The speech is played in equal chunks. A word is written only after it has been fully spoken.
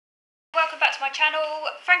welcome back to my channel.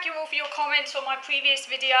 Thank you all for your comments on my previous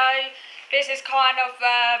video. This is kind of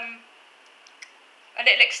a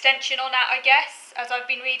little extension on that, I guess, as I've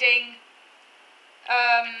been reading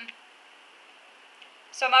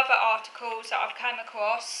some other articles that I've come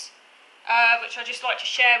across, which I'd just like to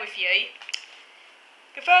share with you.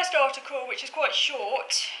 The first article, which is quite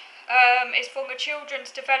short, is from a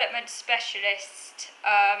children's development specialist,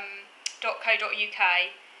 .co.uk.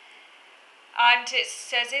 And it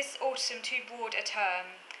says, is autism too broad a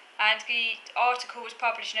term? And the article was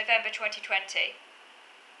published in November 2020.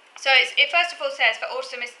 So it first of all says that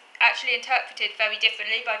autism is actually interpreted very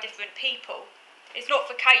differently by different people. It's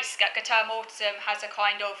not the case that the term autism has a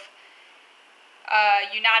kind of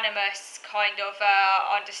unanimous kind of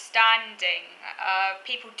understanding.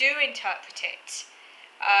 People do interpret it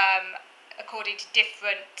according to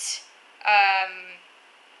different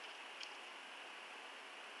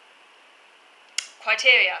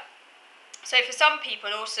criteria. So for some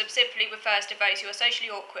people, autism simply refers to those who are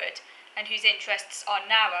socially awkward and whose interests are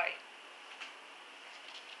narrow.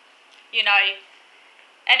 You know,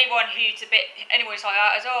 anyone who's like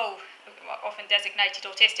that is often designated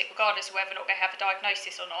autistic, regardless of whether or not they have a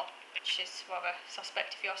diagnosis or not, which is rather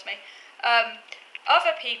suspect if you ask me. For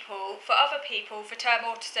other people, the term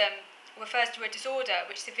autism refers to a disorder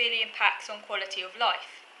which severely impacts on quality of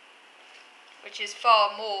life, which is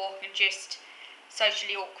far more than just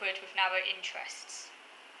socially awkward with narrow interests.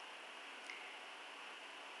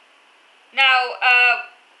 Now,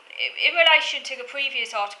 in relation to the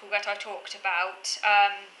previous article that I talked about,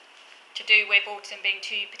 to do with autism being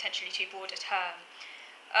potentially too broad a term,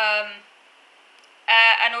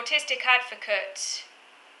 an autistic advocate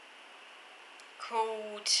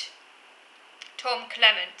called Tom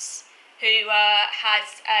Clements, who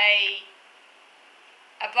has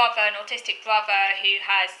an autistic brother who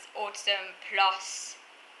has autism plus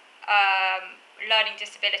learning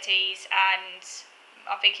disabilities, and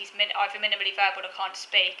I think he's either minimally verbal or can't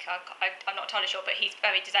speak. I'm not entirely sure, but he's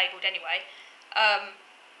very disabled anyway.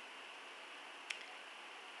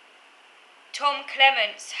 Tom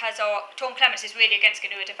Clements is really against the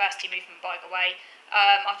neurodiversity movement, by the way.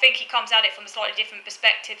 I think he comes at it from a slightly different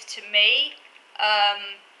perspective to me.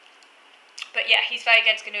 But yeah, he's very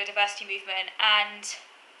against the neurodiversity movement, and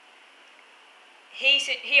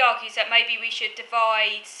he argues that maybe we should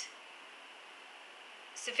divide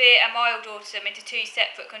severe and mild autism into two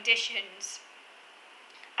separate conditions,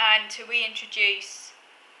 and to reintroduce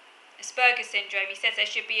Asperger's syndrome. He says there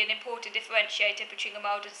should be an important differentiator between the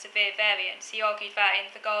mild and severe variants. He argued that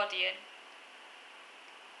in The Guardian.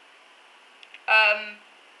 I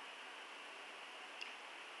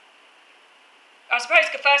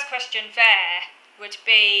suppose the first question there would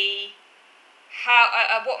be,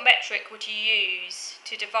 what metric would you use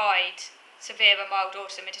to divide severe and mild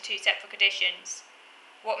autism into two separate conditions?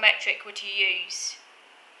 What metric would you use?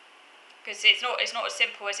 Because it's not as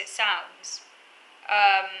simple as it sounds.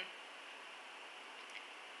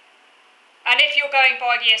 And if you're going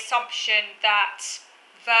by the assumption that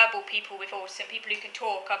verbal people with autism, people who can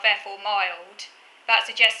talk, are therefore mild, that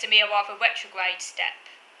suggests to me a rather retrograde step.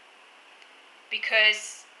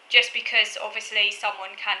 Because just because obviously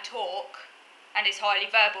someone can talk and is highly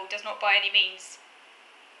verbal does not in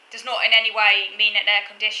any way mean that their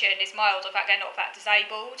condition is mild, or that they're not that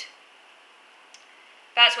disabled.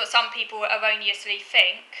 That's what some people erroneously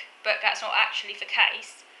think, but that's not actually the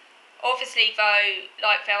case. Obviously, though,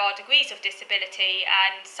 like, there are degrees of disability,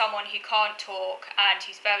 and someone who can't talk and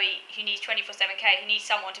who needs 24/7 care, who needs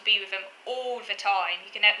someone to be with them all the time,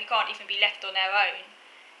 who can't even be left on their own,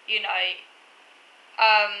 you know,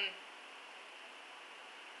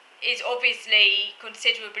 is obviously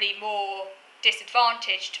considerably more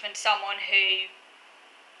disadvantaged than someone who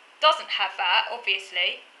doesn't have that,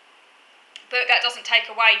 obviously. But that doesn't take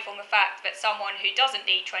away from the fact that someone who doesn't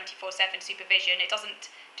need 24/7 supervision, it doesn't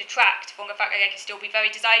detract from the fact that they can still be very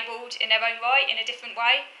disabled in their own right, in a different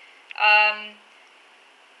way.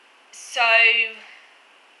 So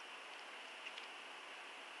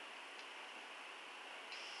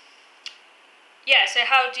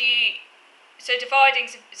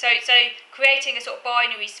creating a sort of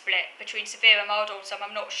binary split between severe and mild autism,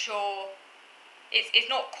 I'm not sure. It's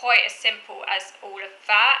not quite as simple as all of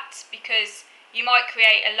that, because you might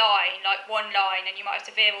create a line, like one line, and you might have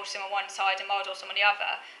severe autism on one side and mild autism on the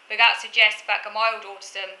other, but that suggests that the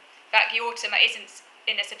autism that isn't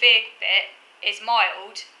in a severe bit is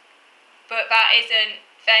mild, but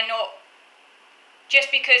they're not, just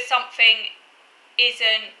because something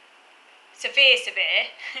isn't severe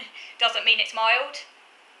doesn't mean it's mild.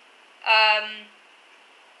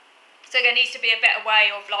 So there needs to be a better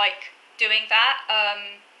way of, like, doing that.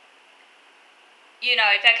 you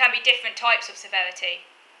know, there can be different types of severity.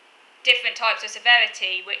 Different types of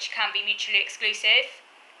severity which can be mutually exclusive,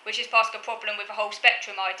 which is part of the problem with the whole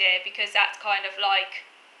spectrum idea, because that's kind of like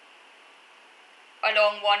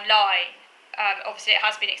along one line. Obviously, it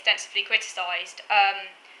has been extensively criticised,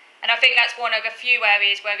 and I think that's one of the few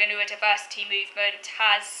areas where the neurodiversity movement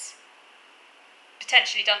has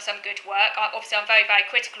potentially done some good work. Obviously, I'm very, very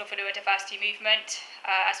critical of the neurodiversity movement,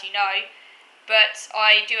 as you know, but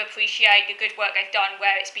I do appreciate the good work they've done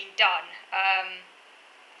where it's been done.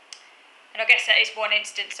 And I guess that is one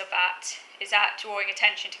instance of that, is that drawing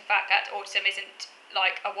attention to the fact that autism isn't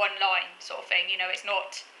like a one-line sort of thing, you know, it's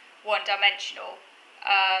not one-dimensional.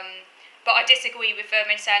 But I disagree with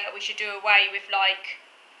them in saying that we should do away with like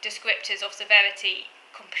descriptors of severity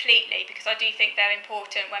completely, because I do think they're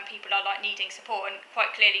important when people are like needing support, and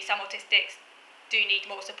quite clearly some autistics do need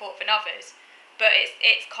more support than others, but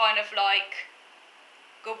it's kind of like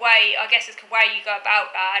the way, I guess it's the way you go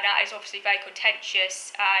about that, and that is obviously very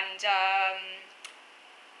contentious and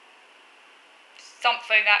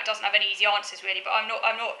something that doesn't have any easy answers really. But I'm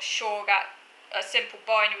not sure that a simple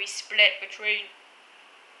binary split between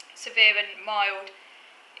severe and mild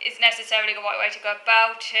is necessarily the right way to go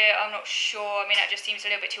about it. I'm not sure. I mean, that just seems a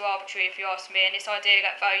little bit too arbitrary if you ask me. And this idea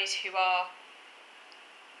that those who are,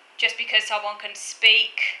 just because someone can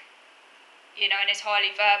speak, you know, and is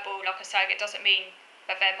highly verbal, like I say, it doesn't mean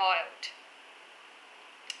that they're mild.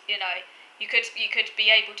 You know, you could be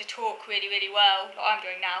able to talk really, really well, like I'm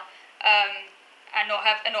doing now, and not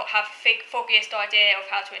have the foggiest idea of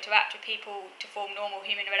how to interact with people to form normal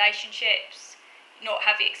human relationships, not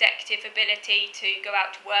have the executive ability to go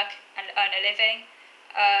out to work and earn a living,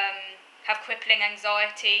 have crippling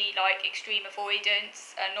anxiety like extreme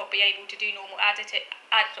avoidance, and not be able to do normal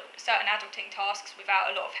certain adulting tasks without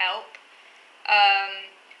a lot of help.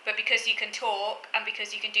 But because you can talk, and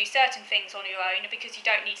because you can do certain things on your own, and because you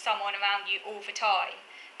don't need someone around you all the time,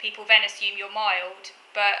 people then assume you're mild,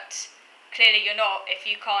 but clearly you're not if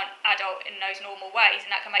you can't adult in those normal ways, and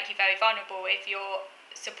that can make you very vulnerable if your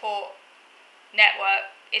support network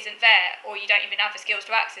isn't there, or you don't even have the skills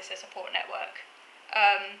to access a support network.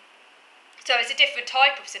 So it's a different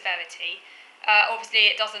type of severity. Obviously,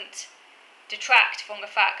 it doesn't detract from the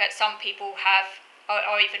fact that some people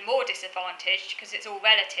are even more disadvantaged, because it's all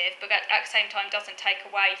relative, but at the same time doesn't take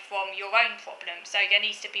away from your own problem. So there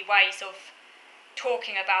needs to be ways of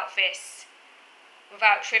talking about this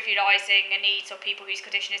without trivialising the needs of people whose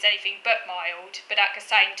condition is anything but mild, but at the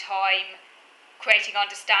same time creating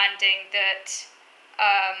understanding that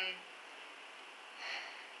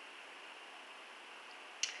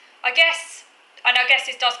I guess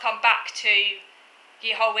this does come back to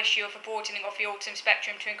the whole issue of the broadening of the autism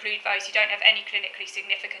spectrum to include those who don't have any clinically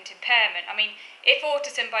significant impairment. I mean, if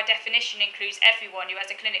autism by definition includes everyone who has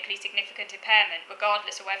a clinically significant impairment,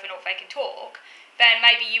 regardless of whether or not they can talk, then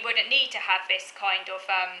maybe you wouldn't need to have this kind of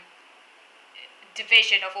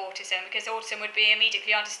division of autism, because autism would be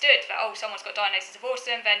immediately understood that, oh, someone's got diagnosis of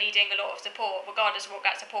autism, they're needing a lot of support, regardless of what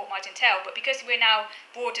that support might entail. But because we're now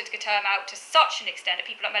broadened the term out to such an extent that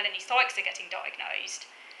people like Melanie Sykes are getting diagnosed,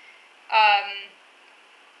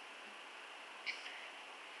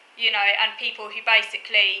 you know, and people who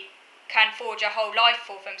basically can forge a whole life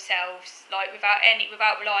for themselves, like without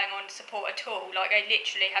relying on support at all, like they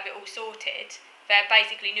literally have it all sorted. They're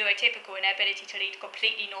basically neurotypical in their ability to lead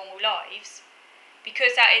completely normal lives.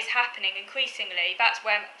 Because that is happening increasingly, that's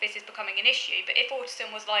where this is becoming an issue. But if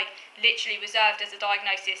autism was like literally reserved as a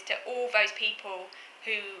diagnosis to all those people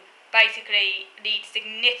who basically need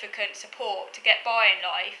significant support to get by in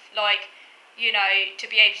life, like, you know, to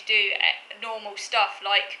be able to do normal stuff,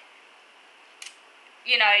 like,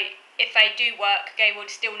 you know, if they do work, they would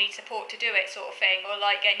still need support to do it, sort of thing, or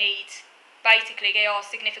like they are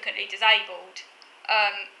significantly disabled.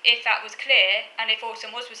 If that was clear, and if autism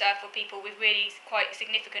was reserved for people with really quite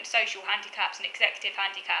significant social handicaps and executive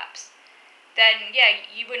handicaps, then yeah,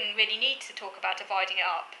 you wouldn't really need to talk about dividing it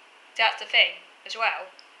up. That's the thing as well.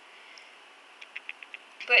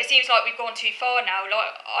 But it seems like we've gone too far now.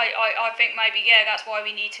 Like I think maybe, yeah, that's why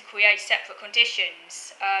we need to create separate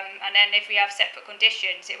conditions. And then if we have separate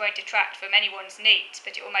conditions, it won't detract from anyone's needs,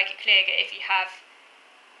 but it will make it clear that if you have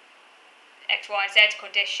X, Y, and Z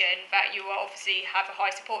condition, that you will obviously have a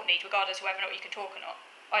high support need, regardless of whether or not you can talk or not.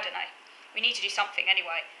 I don't know. We need to do something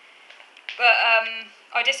anyway. But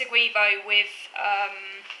I disagree though with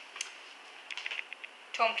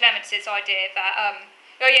Tom Clements's idea that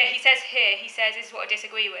he says this is what I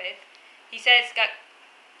disagree with. He says that,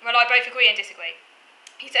 well, I both agree and disagree.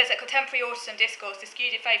 He says that contemporary autism discourse is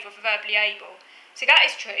skewed in favour of the verbally able. So that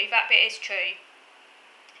is true. That bit is true.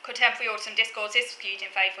 contemporary autism discourse is skewed in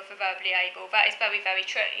favour of the verbally able. That is very, very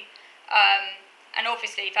true. And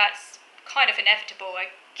obviously that's kind of inevitable,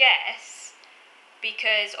 I guess,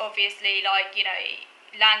 because obviously, like, you know,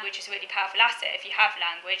 language is a really powerful asset. If you have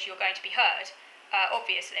language, you're going to be heard,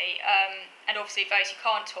 obviously. And obviously those who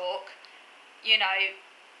can't talk, you know,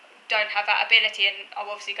 don't have that ability and are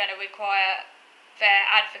obviously going to require their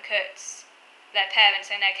advocates, their parents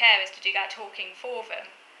and their carers to do that talking for them.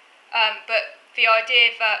 But the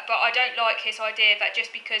idea that, but I don't like his idea that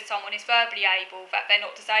just because someone is verbally able, that they're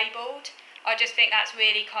not disabled. I just think that's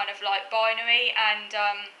really kind of like binary, and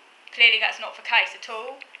clearly that's not the case at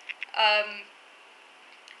all.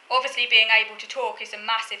 Obviously being able to talk is a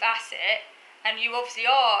massive asset, and you obviously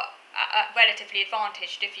are relatively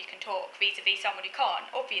advantaged if you can talk vis-a-vis someone who can't,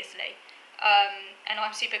 obviously. And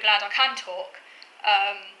I'm super glad I can talk.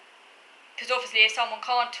 Because obviously if someone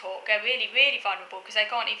can't talk, they're really, really vulnerable, because they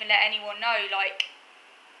can't even let anyone know, like,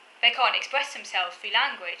 they can't express themselves through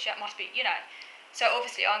language. That must be, you know. So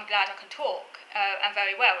obviously I'm glad I can talk, and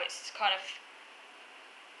very well. It's kind of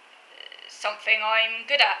something I'm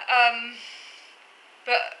good at.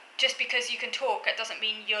 But just because you can talk, that doesn't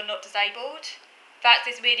mean you're not disabled. That's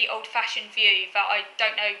this really old-fashioned view that I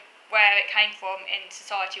don't know where it came from in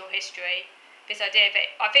society or history. This idea that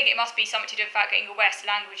I think it must be something to do with the fact that in the West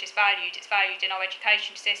language is valued. It's valued in our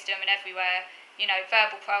education system and everywhere. You know,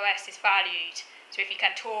 verbal prowess is valued. So if you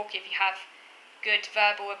can talk, if you have good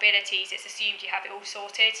verbal abilities, it's assumed you have it all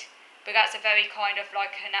sorted. But that's a very kind of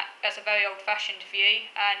like that's a very old-fashioned view,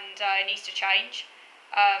 and it needs to change.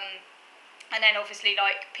 And then obviously,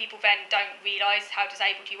 like, people then don't realise how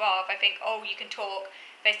disabled you are. They think, oh, you can talk.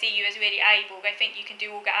 They see you as really able. They think you can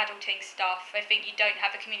do all the adulting stuff. They think you don't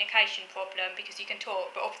have a communication problem because you can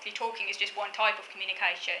talk. But obviously talking is just one type of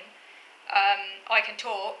communication. I can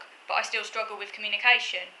talk, but I still struggle with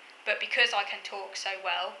communication. But because I can talk so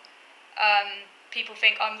well, people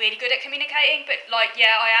think I'm really good at communicating. But, like,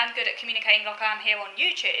 yeah, I am good at communicating like I am here on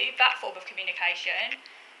YouTube, that form of communication.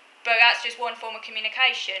 But that's just one form of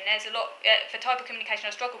communication. There's a lot, the type of communication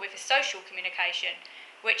I struggle with is social communication,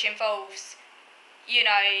 which involves, you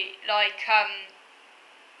know, like,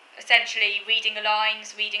 essentially reading the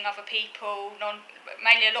lines, reading other people,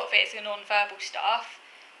 mainly a lot of it is the non-verbal stuff,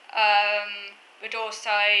 but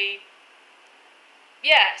also,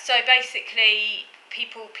 yeah, so basically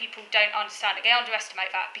people don't understand it, they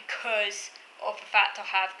underestimate that because of the fact I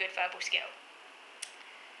have good verbal skill.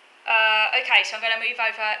 Okay, so I'm going to move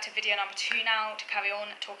over to video number 2 now to carry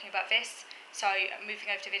on talking about this. So moving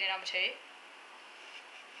over to video number 2.